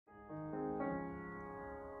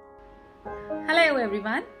Hello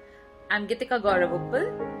everyone, I'm Geetika Gaurav,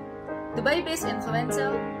 Dubai-based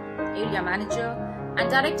influencer, area manager and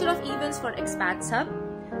director of events for Expats Hub,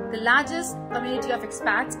 the largest community of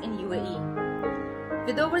expats in UAE.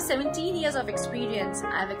 With over 17 years of experience,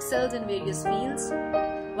 I have excelled in various fields,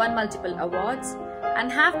 won multiple awards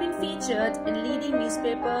and have been featured in leading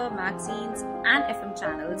newspaper, magazines and FM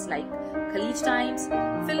channels like Khalij Times,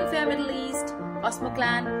 Filmfare Middle East,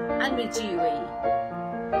 Cosmoclan and Mirchi UAE.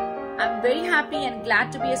 I'm very happy and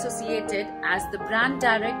glad to be associated as the brand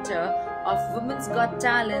director of Women's Got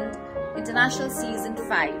Talent International Season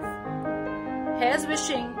 5. Here's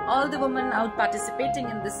wishing all the women out participating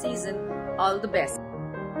in this season all the best.